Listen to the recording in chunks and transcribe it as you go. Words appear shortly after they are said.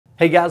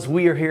Hey guys,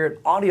 we are here at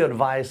Audio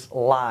Device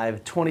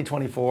Live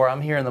 2024.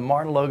 I'm here in the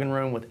MartinLogan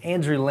room with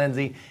Andrew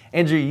Lindsay.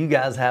 Andrew, you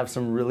guys have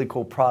some really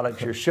cool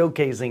products you're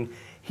showcasing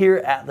here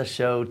at the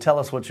show. Tell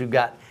us what you've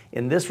got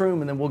in this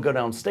room, and then we'll go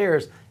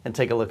downstairs and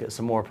take a look at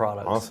some more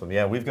products. Awesome.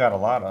 Yeah, we've got a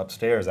lot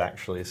upstairs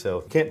actually.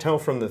 So can't tell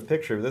from the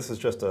picture, this is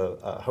just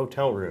a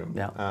hotel room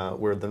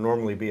where there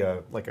normally be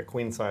like a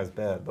queen size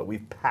bed, but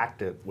we've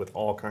packed it with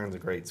all kinds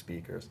of great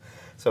speakers.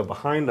 So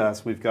behind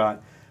us, we've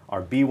got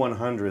our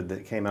B100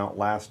 that came out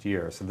last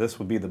year. So this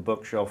would be the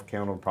bookshelf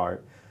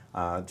counterpart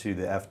to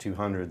the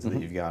F200s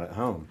that you've got at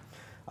home.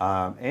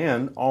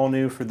 And all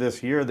new for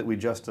this year that we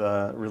just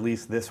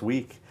released this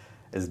week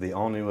is the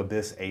all-new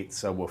Abyss 8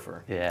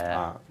 subwoofer.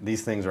 Yeah.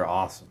 These things are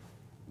awesome.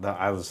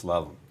 I just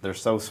love them. They're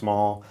so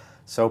small,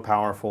 so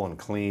powerful and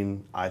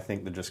clean. I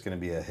think they're just going to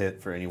be a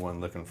hit for anyone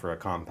looking for a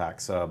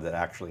compact sub that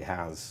actually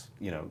has,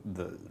 you know,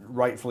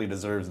 rightfully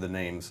deserves the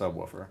name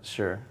subwoofer.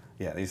 Sure.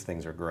 Yeah, these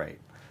things are great.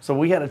 So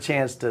we had a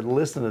chance to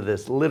listen to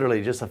this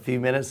literally just a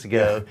few minutes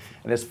ago,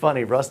 and it's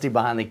funny, Rusty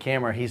behind the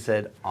camera, he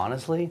said,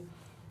 honestly,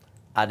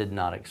 I did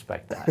not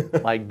expect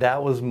that. Like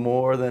that was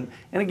more than,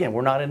 and again,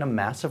 we're not in a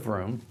massive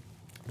room.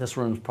 This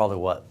room's probably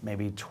what,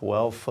 maybe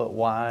 12 foot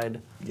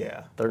wide?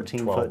 Yeah.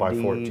 13 12 foot by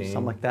deep, 14.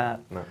 something like that.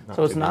 Not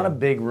so it's too not bad. a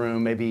big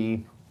room,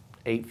 maybe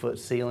 8-foot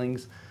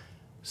ceilings.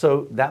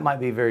 So that might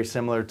be very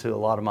similar to a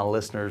lot of my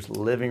listeners'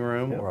 living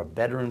room or a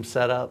bedroom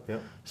setup.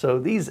 So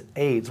these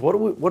 8s, what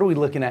are we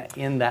looking at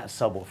in that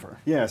subwoofer?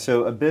 Yeah,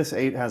 so Abyss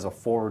 8 has a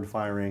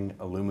forward-firing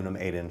aluminum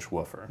 8-inch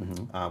woofer,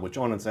 which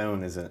on its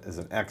own is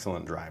an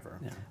excellent driver.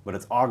 But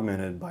it's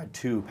augmented by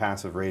 2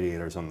 passive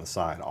radiators on the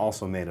side,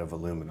 also made of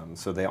aluminum.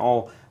 So they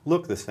all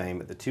look the same,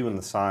 but the 2 on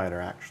the side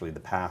are actually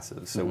the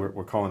passives. So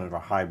we're calling it a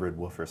hybrid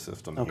woofer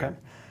system here.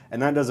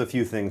 And that does a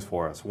few things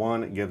for us.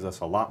 One, it gives us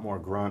a lot more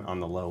grunt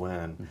on the low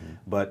end,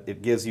 but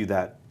it gives you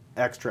that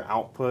extra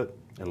output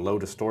and low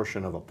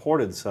distortion of a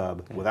ported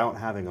sub without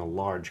having a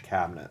large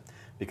cabinet.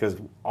 Because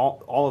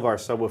all of our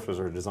subwoofers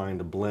are designed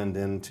to blend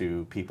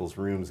into people's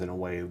rooms in a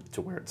way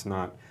to where it's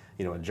not,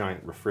 you know, a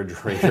giant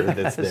refrigerator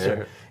that's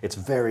there. It's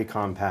very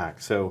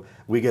compact. So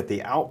we get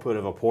the output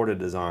of a ported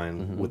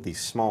design with the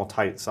small,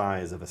 tight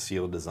size of a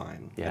sealed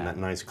design and that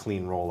nice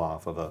clean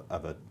roll-off of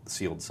a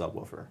sealed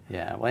subwoofer.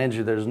 Yeah, well,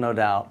 Andrew, there's no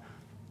doubt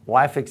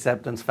wife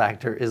acceptance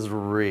factor is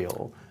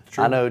real.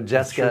 I know,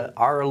 Jessica,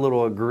 our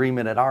little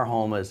agreement at our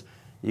home is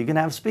you can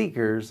have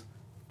speakers,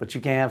 but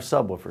you can't have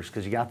subwoofers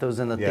because you got those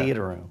in the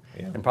theater room.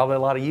 And probably a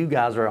lot of you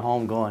guys are at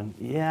home going,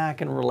 yeah, I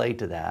can relate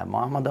to that.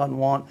 Mama doesn't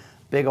want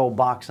big old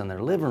box in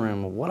their living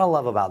room. What I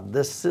love about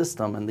this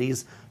system and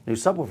these new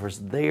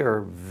subwoofers, they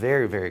are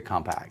very, very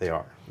compact. They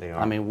are. They are.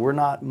 I mean, we're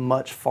not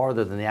much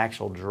farther than the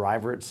actual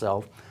driver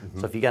itself.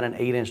 So if you got an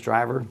 8-inch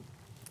driver,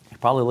 you're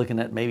probably looking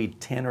at maybe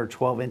 10 or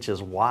 12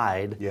 inches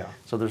wide.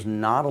 So there's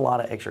not a lot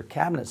of extra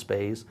cabinet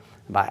space.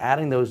 By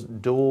adding those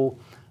dual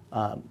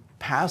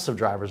passive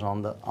drivers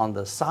on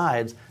the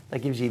sides,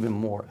 that gives you even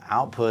more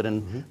output.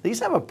 And these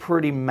have a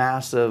pretty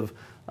massive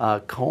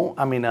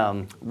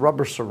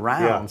rubber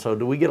surround. So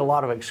do we get a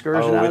lot of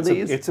excursion out of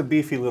these? It's a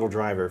beefy little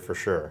driver for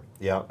sure.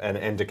 Yeah,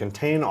 and to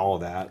contain all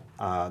of that,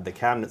 the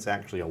cabinet's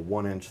actually a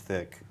 1-inch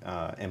thick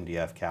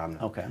MDF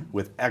cabinet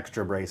with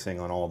extra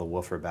bracing on all the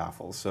woofer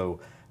baffles. So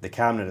the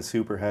cabinet is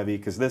super heavy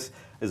because this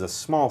is a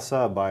small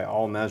sub by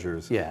all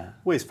measures.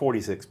 Weighs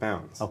 46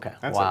 pounds.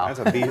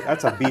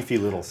 That's a beefy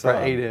little sub.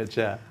 For 8-inch,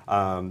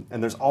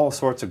 and there's all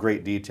sorts of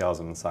great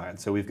details on the side.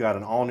 So we've got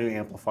an all-new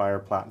amplifier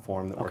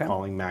platform that we're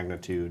calling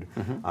Magnitude.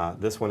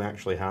 This one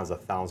actually has a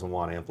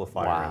 1,000-watt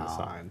amplifier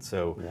inside.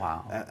 So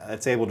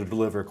it's able to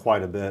deliver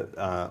quite a bit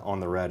on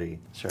the ready.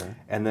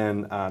 And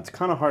then it's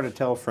kind of hard to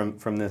tell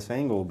from this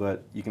angle,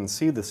 but you can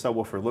see the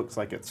subwoofer looks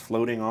like it's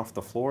floating off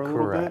the floor a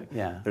little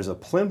bit. There's a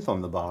plinth on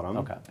the bottom,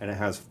 and it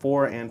has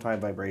 4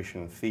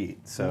 anti-vibration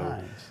feet.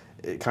 So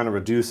it kind of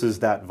reduces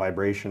that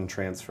vibration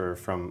transfer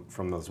from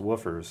those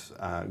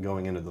woofers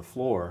going into the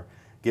floor,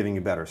 giving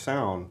you better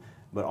sound,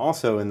 but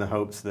also in the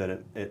hopes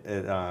that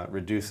it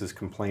reduces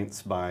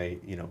complaints by,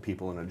 you know,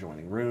 people in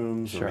adjoining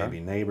rooms or maybe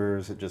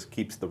neighbors. It just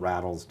keeps the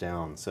rattles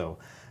down. So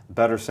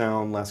better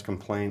sound, less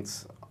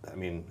complaints. I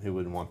mean, who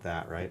wouldn't want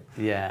that, right?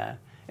 Yeah.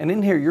 And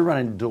in here, you're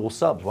running dual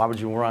subs. Why would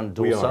you run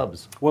dual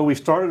subs? Well, we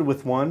started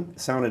with one.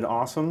 Sounded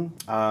awesome.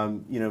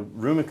 You know,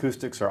 room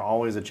acoustics are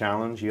always a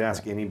challenge. You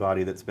ask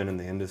anybody that's been in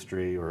the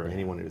industry or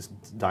anyone who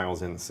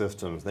dials in the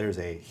systems, there's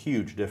a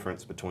huge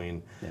difference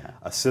between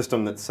a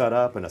system that's set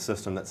up and a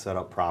system that's set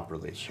up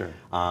properly.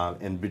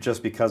 And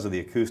just because of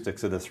the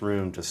acoustics of this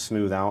room, to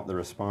smooth out the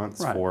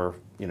response for,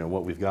 you know,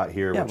 what we've got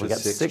here, which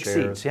is 6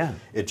 chairs,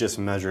 it just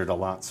measured a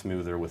lot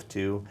smoother with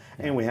 2,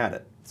 and we had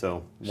it.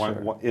 So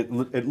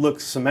it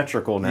looks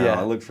symmetrical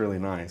now. It looks really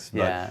nice.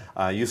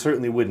 But you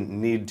certainly wouldn't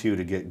need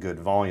to get good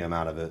volume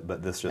out of it,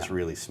 but this just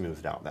really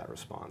smoothed out that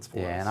response for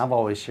us. And I've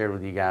always shared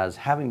with you guys,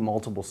 having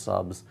multiple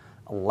subs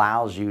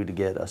allows you to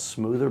get a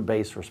smoother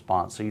bass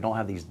response, so you don't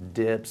have these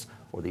dips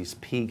or these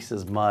peaks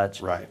as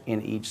much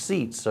in each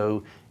seat.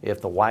 So if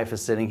the wife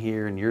is sitting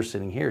here and you're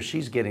sitting here,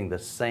 she's getting the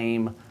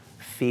same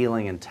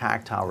feeling and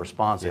tactile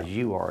response as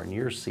you are in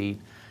your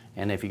seat.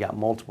 And if you got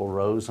multiple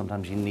rows,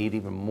 sometimes you need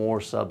even more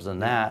subs than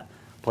that,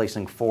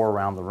 placing 4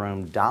 around the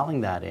room,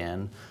 dialing that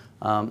in.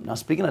 Now,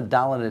 speaking of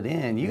dialing it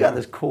in, you got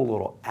this cool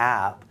little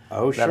app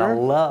that I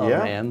love,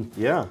 man.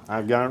 Yeah,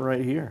 I've got it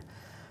right here.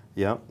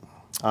 Yep.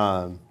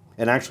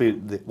 And actually,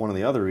 one of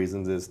the other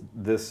reasons is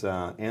this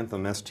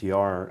Anthem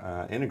STR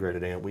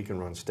integrated amp, we can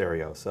run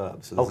stereo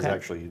subs. So this is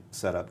actually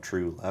set up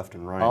true left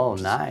and right. Oh,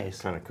 nice.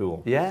 Kind of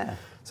cool. Yeah.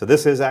 So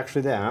this is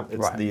actually the app.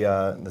 It's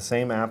the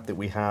same app that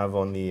we have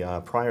on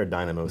the prior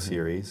Dynamo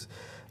series,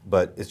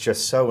 but it's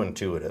just so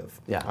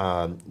intuitive.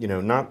 Yeah. You know,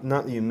 not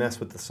that you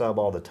mess with the sub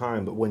all the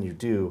time, but when you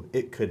do,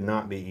 it could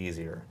not be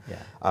easier.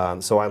 Yeah.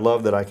 So I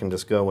love that I can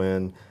just go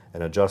in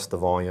and adjust the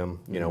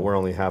volume. You know, we're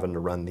only having to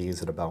run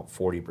these at about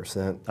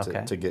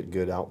 40% to get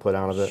good output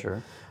out of it.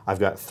 Sure. I've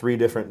got 3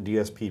 different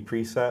DSP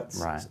presets.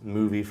 Right.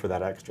 Movie for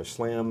that extra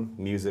slam,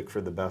 music for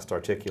the best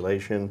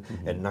articulation,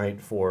 and night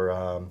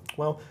for,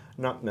 well,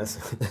 not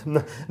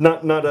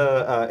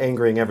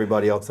angering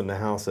everybody else in the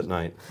house at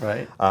night.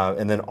 Right.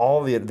 And then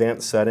all the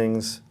advanced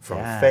settings from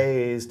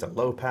phase to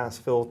low pass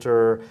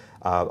filter.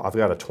 I've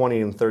got a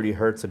 20 and 30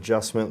 hertz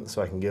adjustment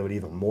so I can give it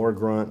even more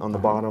grunt on the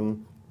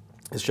bottom.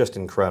 It's just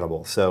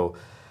incredible. So,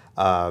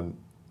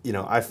 you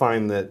know, I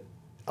find that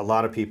a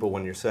lot of people,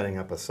 when you're setting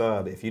up a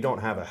sub, if you don't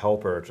have a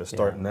helper to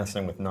start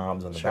messing with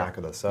knobs on the back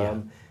of the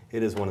sub,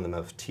 it is one of the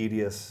most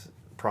tedious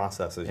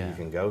processes you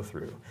can go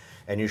through.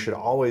 And you should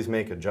always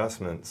make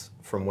adjustments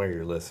from where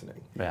you're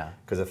listening. Yeah.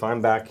 Because if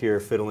I'm back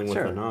here fiddling with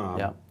the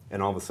knob,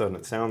 and all of a sudden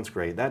it sounds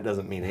great, that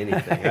doesn't mean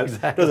anything.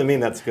 That doesn't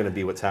mean that's going to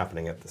be what's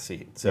happening at the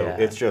seat. So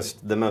it's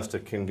just the most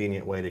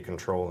convenient way to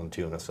control and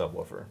tune a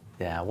subwoofer.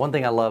 Yeah, one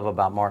thing I love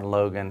about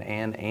MartinLogan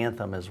and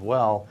Anthem as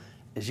well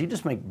is you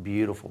just make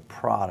beautiful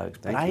products.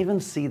 But I even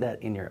see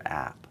that in your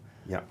app.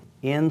 Yeah.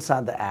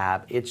 Inside the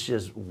app, it's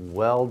just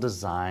well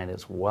designed,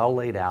 it's well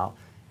laid out,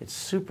 it's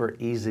super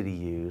easy to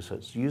use, so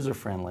it's user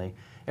friendly.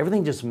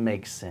 Everything just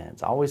makes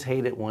sense. I always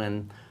hate it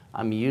when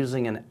I'm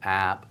using an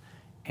app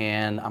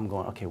and I'm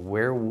going, okay,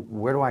 where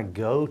do I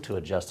go to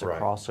adjust a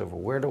crossover?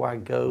 Where do I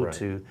go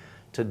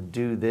to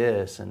do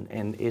this?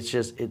 And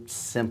it's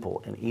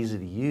simple and easy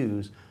to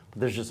use,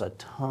 but there's just a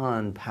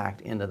ton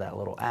packed into that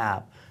little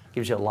app.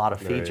 Gives you a lot of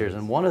features.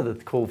 And one of the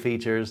cool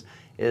features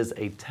is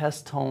a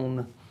test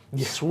tone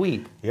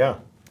sweep. Yeah.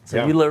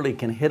 So you literally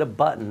can hit a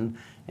button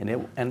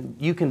and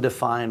you can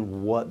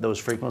define what those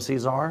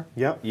frequencies are.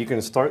 Yep, you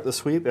can start the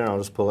sweep, and I'll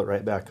just pull it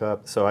right back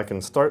up. So I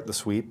can start the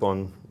sweep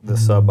on the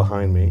sub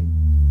behind me.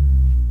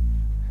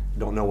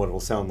 Don't know what it'll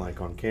sound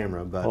like on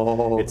camera, but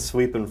it's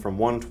sweeping from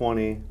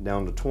 120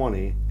 down to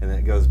 20, and then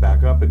it goes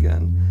back up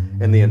again.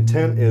 And the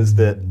intent is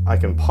that I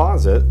can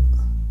pause it,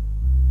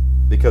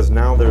 because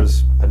now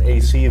there's an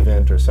AC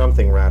vent or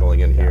something rattling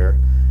in here.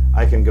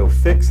 I can go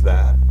fix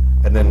that,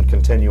 and then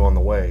continue on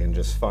the way and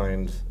just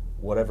find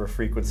whatever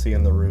frequency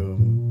in the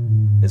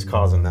room is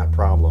causing that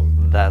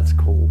problem. That's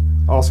cool.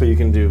 Also, you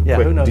can do quick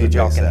who knows DJ if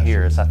y'all can sessions.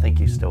 hear us? I think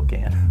you still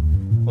can.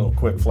 A little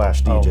quick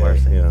flash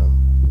DJ, you know.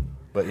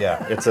 But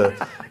yeah,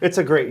 it's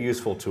a great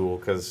useful tool,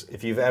 because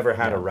if you've ever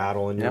had a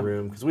rattle in your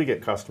room, because we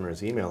get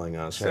customers emailing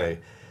us say,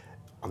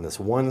 on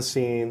this one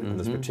scene, in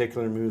this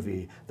particular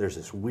movie, there's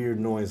this weird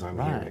noise I'm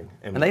hearing.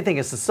 And they think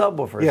it's the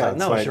subwoofer. It's like,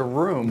 no, it's your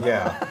room.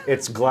 Yeah,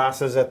 it's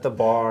glasses at the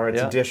bar,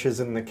 it's dishes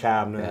in the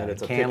cabinet,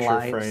 it's a picture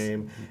lights.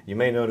 frame. You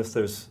may notice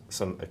there's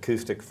some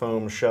acoustic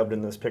foam shoved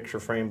in this picture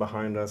frame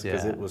behind us,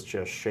 because it was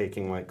just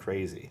shaking like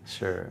crazy.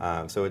 Sure.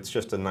 So it's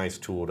just a nice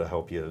tool to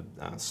help you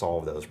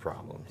solve those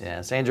problems.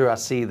 Yeah, so Andrew, I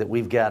see that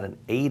we've got an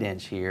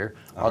 8-inch here.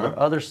 Are there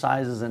other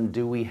sizes, and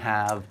do we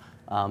have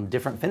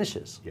different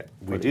finishes? Yeah,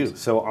 we do.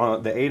 So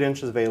the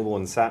 8-inch is available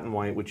in satin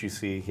white, which you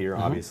see here,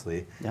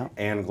 obviously,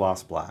 and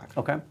gloss black.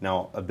 Okay.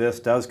 Now,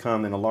 Abyss does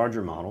come in a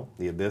larger model,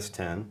 the Abyss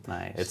 10.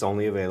 Nice. It's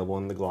only available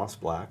in the gloss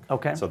black.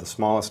 Okay. So the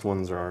smallest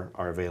ones are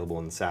available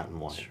in satin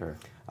white. Sure.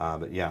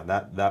 But yeah,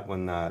 that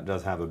one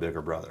does have a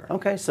bigger brother.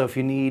 Okay, so if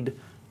you need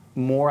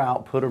more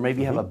output, or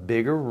maybe you have a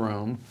bigger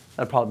room,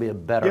 that'd probably be a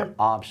better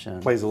option.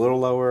 Plays a little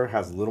lower,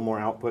 has a little more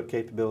output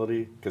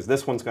capability, because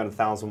this one's got a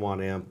 1,000-watt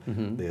amp.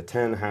 The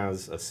 10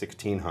 has a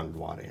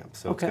 1,600-watt amp,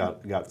 so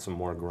it's got some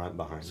more grunt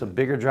behind it. So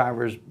bigger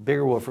drivers,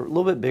 bigger woofer, a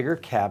little bit bigger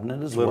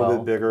cabinet as well. A little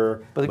bit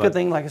bigger. But the good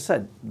thing, like I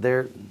said,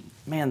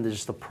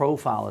 just the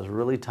profile is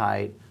really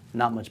tight,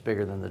 not much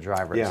bigger than the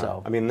driver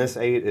itself. I mean, this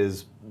 8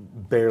 is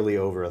barely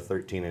over a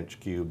 13-inch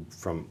cube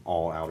from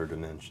all outer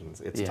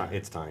dimensions. It's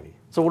tiny.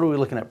 So what are we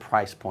looking at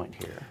price point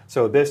here?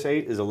 So Abyss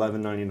 8 is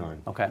 $11.99.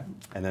 Okay.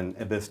 And then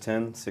Abyss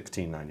 10,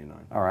 $16.99.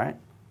 All right.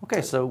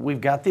 Okay, so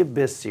we've got the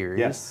Abyss series.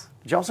 Yes.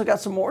 But you also got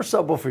some more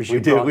subwoofers you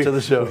brought to the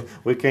show.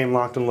 We came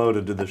locked and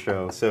loaded to the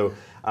show. So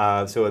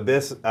So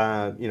Abyss,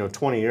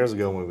 20 years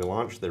ago when we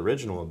launched the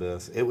original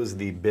Abyss, it was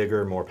the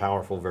bigger, more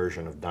powerful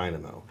version of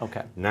Dynamo.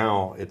 Okay.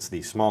 Now it's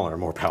the smaller,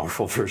 more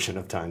powerful version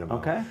of Dynamo.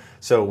 Okay.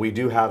 So we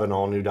do have an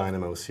all-new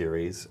Dynamo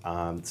series.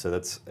 So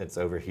it's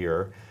over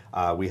here.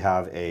 We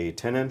have a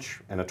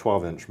 10-inch and a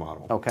 12-inch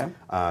model. Okay.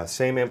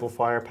 Same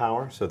amplifier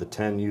power, so the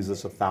 10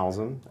 uses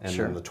 1,000, and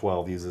Sure. then the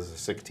 12 uses a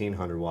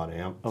 1,600 watt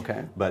amp.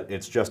 Okay. But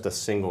it's just a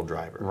single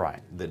driver.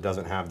 Right. That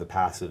doesn't have the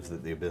passives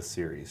that the Abyss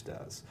series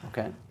does.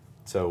 Okay.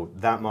 So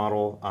that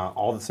model,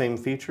 all the same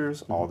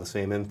features, all the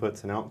same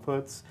inputs and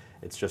outputs.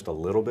 It's just a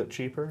little bit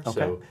cheaper. Okay.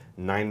 So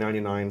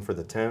 $9.99 for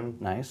the 10.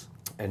 Nice.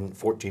 And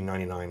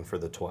 $14.99 for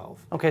the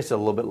 12. Okay, so a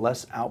little bit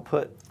less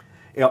output.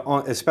 Yeah,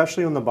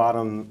 especially on the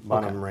bottom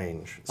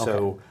range.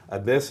 So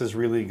Abyss is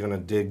really going to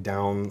dig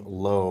down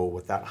low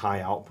with that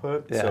high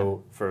output. Yeah.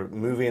 So for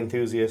movie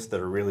enthusiasts that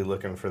are really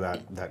looking for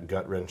that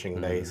gut-wrenching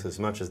bass, as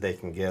much as they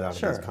can get out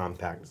of these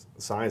compact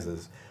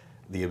sizes,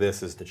 the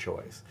Abyss is the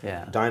choice.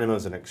 Yeah.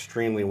 Dynamo's is an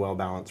extremely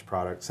well-balanced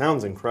product.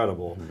 Sounds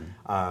incredible.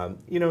 And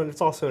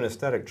it's also an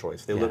aesthetic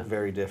choice. They look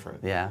very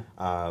different. Yeah.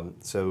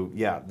 So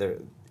yeah,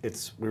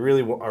 we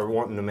really are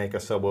wanting to make a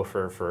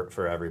subwoofer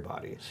for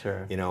everybody.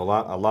 Sure. A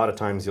lot of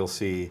times you'll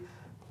see,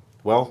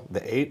 well,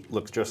 the 8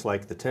 looks just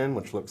like the 10,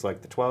 which looks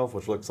like the 12,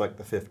 which looks like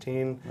the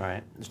 15.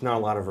 Right. There's not a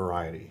lot of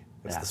variety.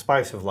 It's the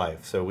spice of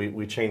life, so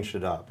we changed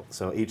it up.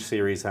 So each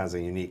series has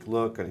a unique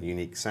look, a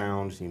unique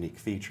sound, unique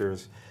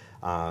features.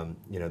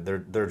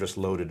 They're just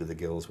loaded to the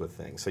gills with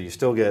things. So you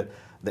still get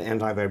the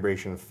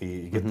anti-vibration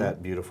feet, you get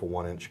that beautiful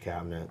 1-inch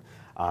cabinet,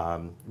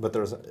 but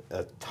there's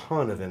a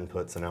ton of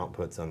inputs and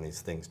outputs on these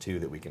things too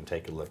that we can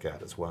take a look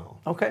at as well.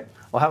 Okay.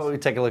 Well, how about we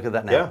take a look at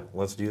that now? Yeah,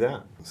 let's do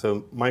that.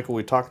 So Michael,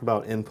 we talked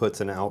about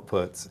inputs and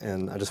outputs,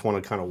 and I just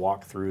want to kind of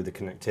walk through the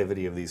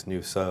connectivity of these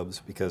new subs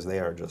because they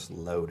are just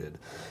loaded.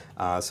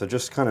 So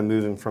just kind of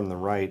moving from the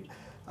right,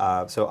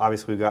 so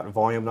obviously we've got a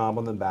volume knob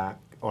on the back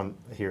on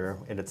here,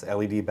 and it's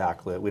LED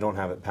backlit. We don't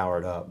have it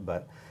powered up,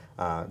 but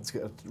it's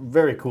a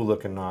very cool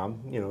looking knob.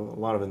 A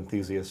lot of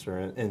enthusiasts are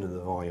into the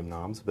volume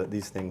knobs, but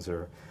these things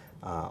are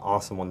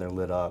awesome when they're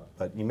lit up.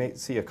 But you may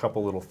see a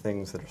couple little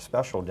things that are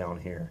special down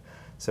here.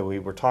 So we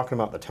were talking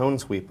about the tone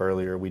sweep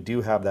earlier. We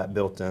do have that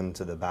built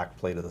into the back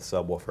plate of the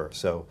subwoofer.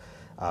 So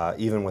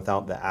even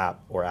without the app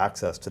or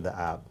access to the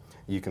app,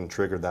 you can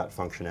trigger that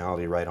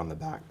functionality right on the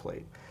back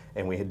plate.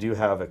 And we do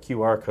have a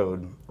QR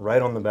code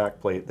right on the back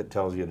plate that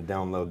tells you to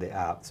download the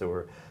app. So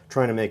we're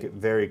trying to make it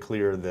very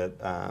clear that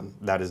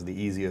that is the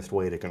easiest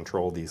way to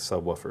control these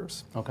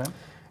subwoofers. Okay.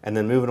 And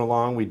then moving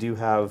along, we do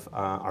have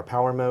our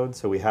power mode.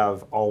 So we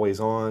have always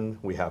on,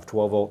 we have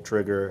 12-volt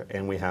trigger,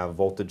 and we have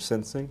voltage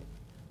sensing.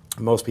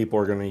 Most people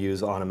are going to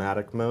use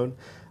automatic mode,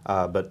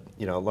 but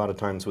a lot of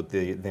times with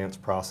the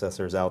advanced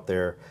processors out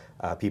there,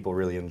 people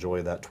really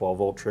enjoy that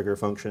 12-volt trigger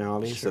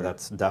functionality. Sure. So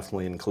that's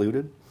definitely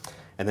included.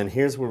 And then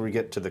here's where we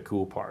get to the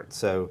cool part.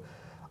 So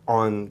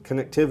on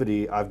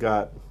connectivity, I've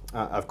got,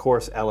 of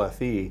course,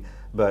 LFE,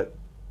 but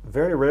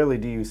very rarely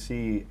do you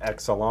see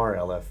XLR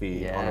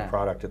LFE on a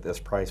product at this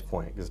price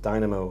point, because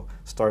Dynamo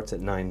starts at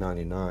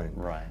 $9.99.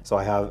 Right. So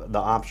I have the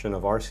option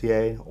of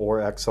RCA or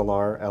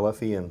XLR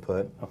LFE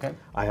input. Okay.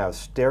 I have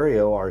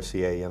stereo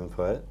RCA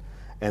input,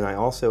 and I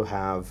also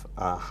have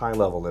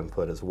high-level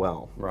input as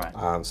well.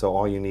 Right. So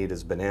all you need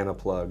is banana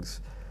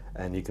plugs,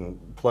 and you can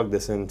plug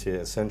this into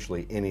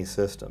essentially any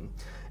system.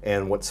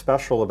 And what's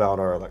special about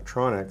our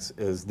electronics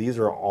is these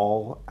are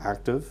all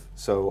active,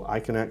 so I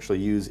can actually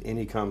use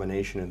any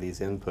combination of these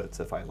inputs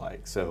if I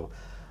like. So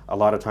a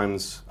lot of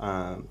times,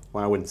 well,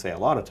 I wouldn't say a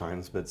lot of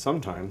times, but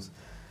sometimes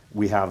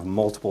we have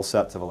multiple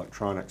sets of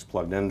electronics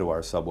plugged into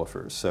our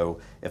subwoofers. So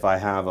if I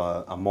have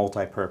a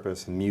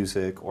multi-purpose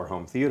music or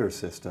home theater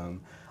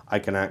system, I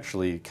can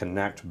actually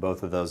connect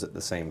both of those at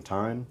the same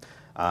time.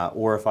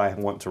 Or if I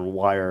want to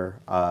wire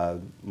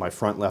my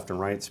front, left, and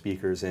right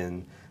speakers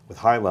in with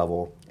high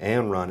level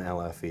and run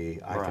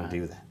LFE, I can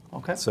do that.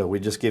 Okay. So we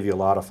just give you a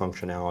lot of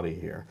functionality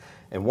here.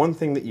 And one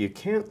thing that you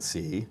can't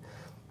see,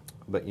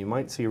 but you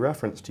might see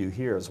reference to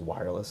here, is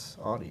wireless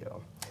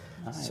audio.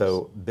 Nice.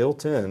 So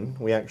built in,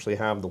 we actually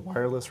have the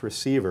wireless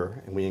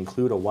receiver, and we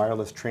include a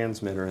wireless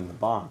transmitter in the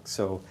box.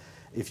 So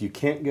if you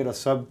can't get a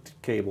sub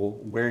cable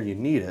where you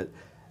need it,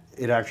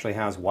 it actually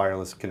has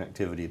wireless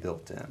connectivity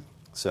built in.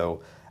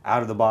 So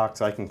out of the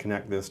box, I can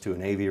connect this to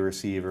an AV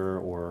receiver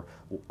or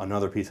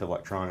another piece of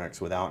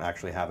electronics without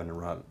actually having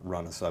to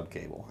run a sub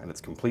cable. And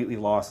it's completely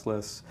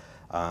lossless,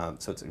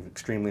 so it's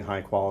extremely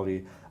high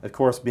quality. Of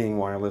course, being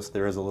wireless,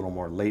 there is a little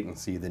more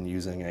latency than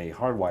using a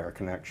hardwire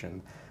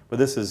connection. But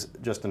this is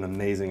just an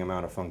amazing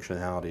amount of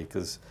functionality,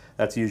 because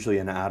that's usually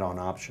an add-on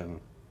option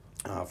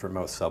for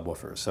most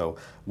subwoofers. So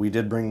we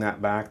did bring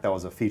that back. That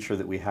was a feature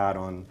that we had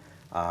on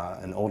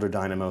an older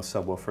Dynamo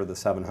subwoofer, the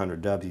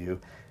 700W,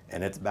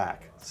 and it's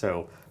back.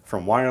 So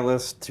from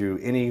wireless to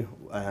any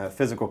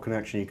physical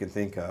connection you can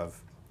think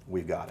of,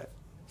 we've got it.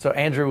 So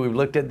Andrew, we've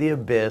looked at the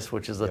Abyss,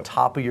 which is the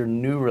top of your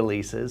new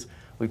releases.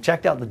 We've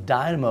checked out the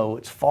Dynamo,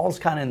 which falls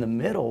kind of in the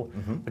middle,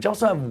 but you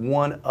also have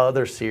one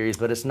other series,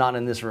 but it's not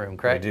in this room,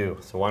 correct? We do.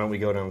 So why don't we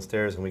go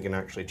downstairs and we can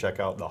actually check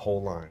out the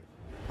whole line.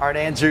 All right,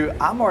 Andrew,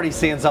 I'm already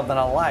seeing something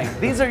I like.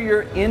 These are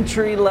your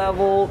entry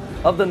level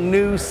of the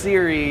new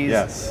series.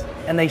 Yes.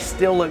 And they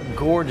still look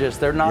gorgeous.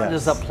 They're not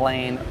Yes. just a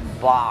plain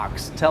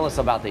box. Tell us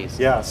about these.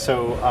 Yeah,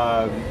 so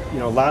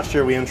last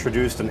year we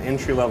introduced an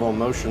entry-level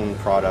motion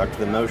product,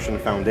 the Motion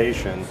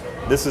Foundation.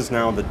 This is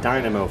now the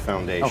Dynamo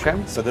Foundation.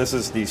 Okay. So this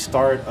is the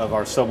start of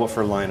our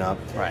subwoofer lineup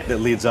that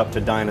leads up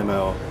to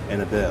Dynamo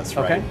and Abyss,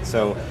 right? Okay.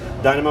 So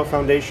Dynamo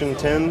Foundation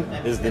 10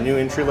 is the new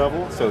entry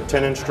level, so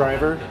 10-inch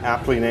driver,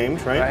 aptly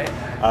named, right?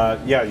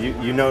 Yeah,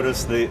 you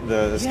notice the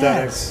aesthetics.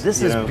 Yes,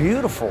 this is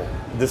beautiful.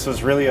 This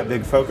was really a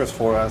big focus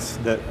for us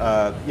that,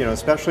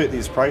 especially at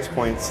these price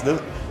points,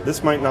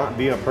 this might not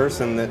be a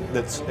person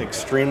that's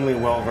extremely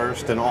well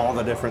versed in all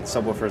the different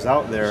subwoofers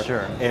out there.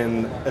 Sure.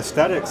 And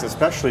aesthetics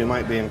especially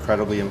might be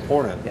incredibly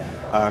important.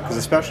 Because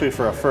especially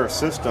for a first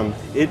system,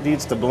 it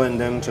needs to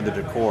blend into the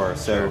decor.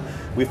 So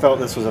we felt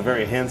this was a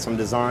very handsome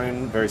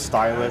design, very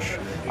stylish.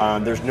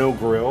 There's no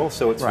grill,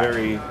 so it's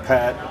very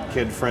pet,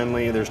 kid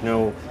friendly. There's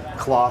no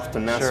cloth to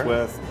mess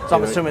with. So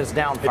I'm assuming it's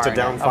downfiring. It's a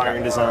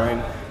downfiring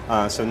design.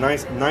 So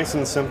nice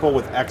and simple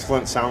with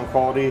excellent sound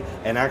quality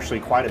and actually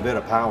quite a bit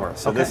of power.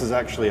 So this is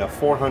actually a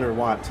 400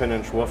 watt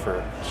 10-inch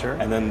woofer. Sure.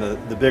 And then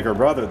the bigger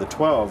brother, the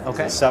 12, is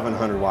a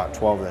 700 watt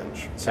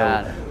 12-inch.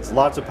 So it's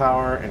lots of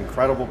power,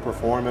 incredible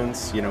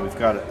performance. We've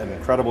got an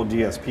incredible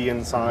DSP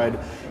inside.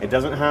 It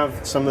doesn't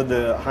have some of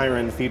the higher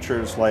end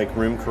features like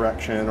room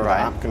correction or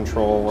app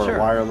control or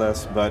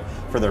wireless, but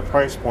for their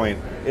price point,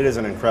 it is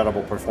an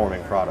incredible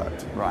performing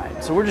product.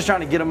 Right. So we're just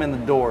trying to get them in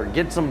the door,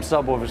 get some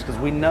subwoofers, because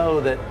we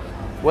know that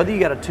whether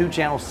you got a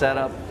 2-channel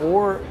setup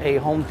or a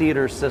home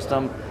theater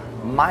system,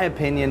 my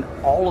opinion,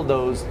 all of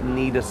those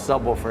need a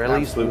subwoofer, at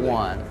least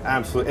one.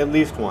 Absolutely, at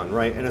least one,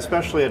 right? And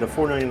especially at a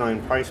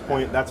 $499 price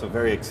point, that's a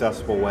very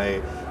accessible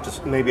way.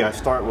 Just maybe I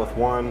start with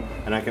one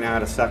and I can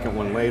add a second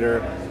one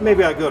later.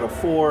 Maybe I go to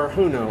 4,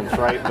 who knows,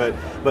 right?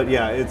 But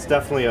yeah, it's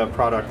definitely a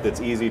product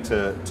that's easy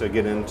to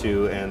get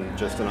into and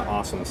just an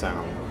awesome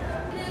sound.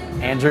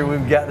 Andrew,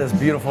 we've got this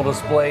beautiful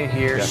display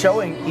here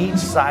showing each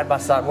side by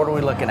side. What are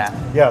we looking at?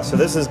 Yeah, so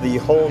this is the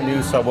whole new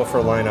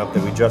subwoofer lineup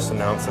that we just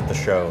announced at the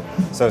show.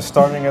 So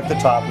starting at the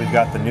top, we've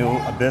got the new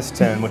Abyss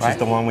 10, which is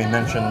the one we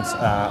mentioned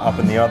up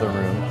in the other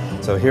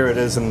room. So here it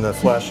is in the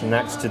flesh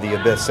next to the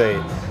Abyss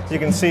 8. So you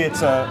can see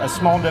it's a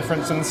small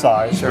difference in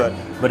size,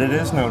 but it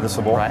is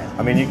noticeable.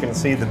 I mean, you can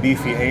see the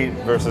beefy 8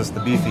 versus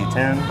the beefy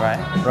 10.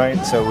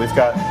 Right. So we've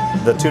got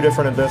the 2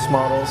 different Abyss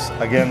models.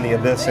 Again, the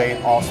Abyss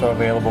 8 also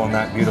available in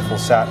that beautiful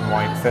satin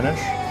white finish,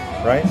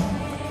 right?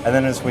 And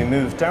then as we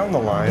move down the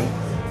line,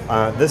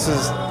 this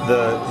is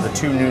the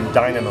 2 new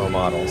Dynamo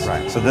models.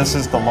 So this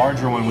is the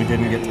larger one we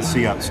didn't get to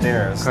see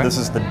upstairs. This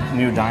is the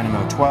new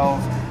Dynamo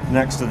 12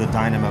 next to the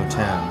Dynamo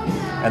 10.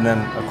 And then,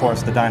 of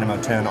course, the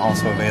Dynamo 10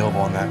 also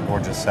available in that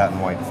gorgeous satin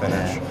white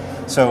finish.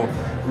 So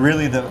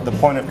really the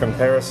point of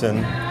comparison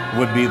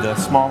would be the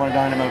smaller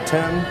Dynamo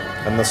 10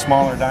 and the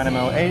smaller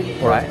Dynamo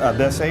 8 or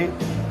Abyss 8,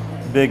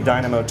 big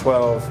Dynamo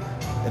 12,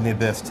 and the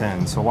Abyss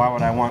 10. So why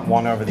would I want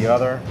one over the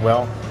other?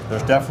 Well,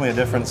 there's definitely a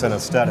difference in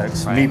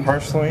aesthetics. Me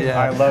personally,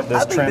 I love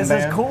this trend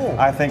band. Is cool.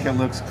 I think it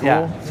looks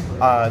cool.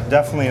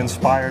 Definitely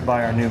inspired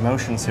by our new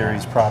Motion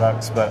Series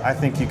products, but I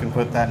think you can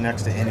put that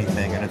next to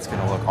anything and it's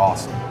going to look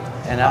awesome.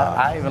 And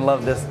I even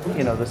love this,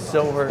 the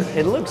silver.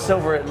 It looks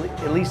silver,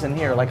 at least in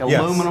here, like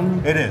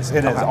aluminum. It is.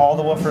 It is. All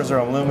the woofers are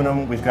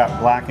aluminum. We've got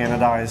black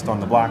anodized on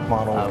the black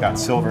model. We've got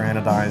silver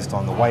anodized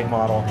on the white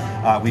model.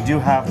 We do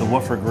have the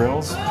woofer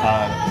grills.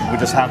 We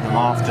just have them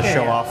off to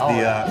show off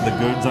the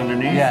goods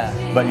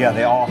underneath. But yeah,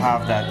 they all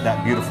have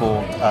that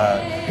beautiful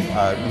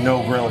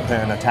no grill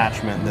pin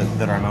attachment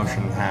that our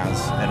Motion has,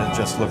 and it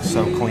just looks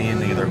so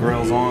clean. Either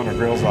grills on or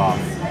grills off.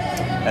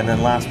 And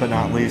then last but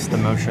not least, the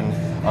Motion,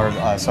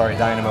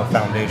 Dynamo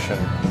Foundation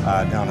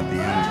down at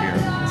the end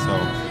here. So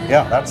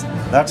yeah,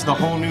 that's the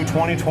whole new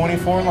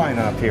 2024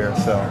 lineup here.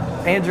 So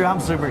Andrew,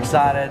 I'm super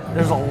excited.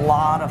 There's a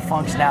lot of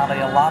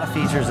functionality, a lot of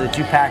features that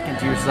you pack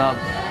into your sub.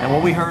 And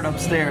what we heard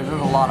upstairs,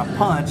 there's a lot of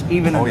punch,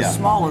 even in the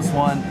smallest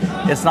one.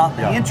 It's not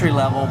the entry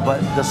level,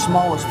 but the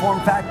smallest form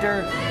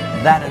factor,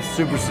 that is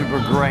super, super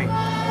great.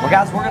 Well,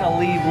 guys, we're going to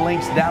leave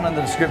links down in the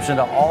description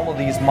to all of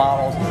these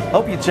models.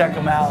 Hope you check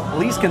them out. At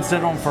least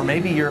consider them for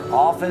maybe your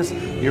office,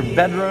 your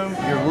bedroom,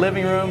 your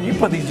living room. You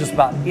put these just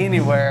about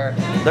anywhere.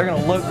 They're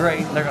going to look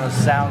great. They're going to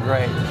sound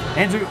great.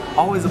 Andrew,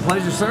 always a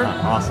pleasure, sir.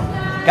 Awesome.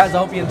 Guys, I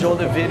hope you enjoyed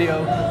the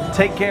video.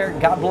 Take care.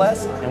 God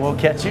bless. And we'll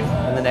catch you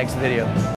in the next video.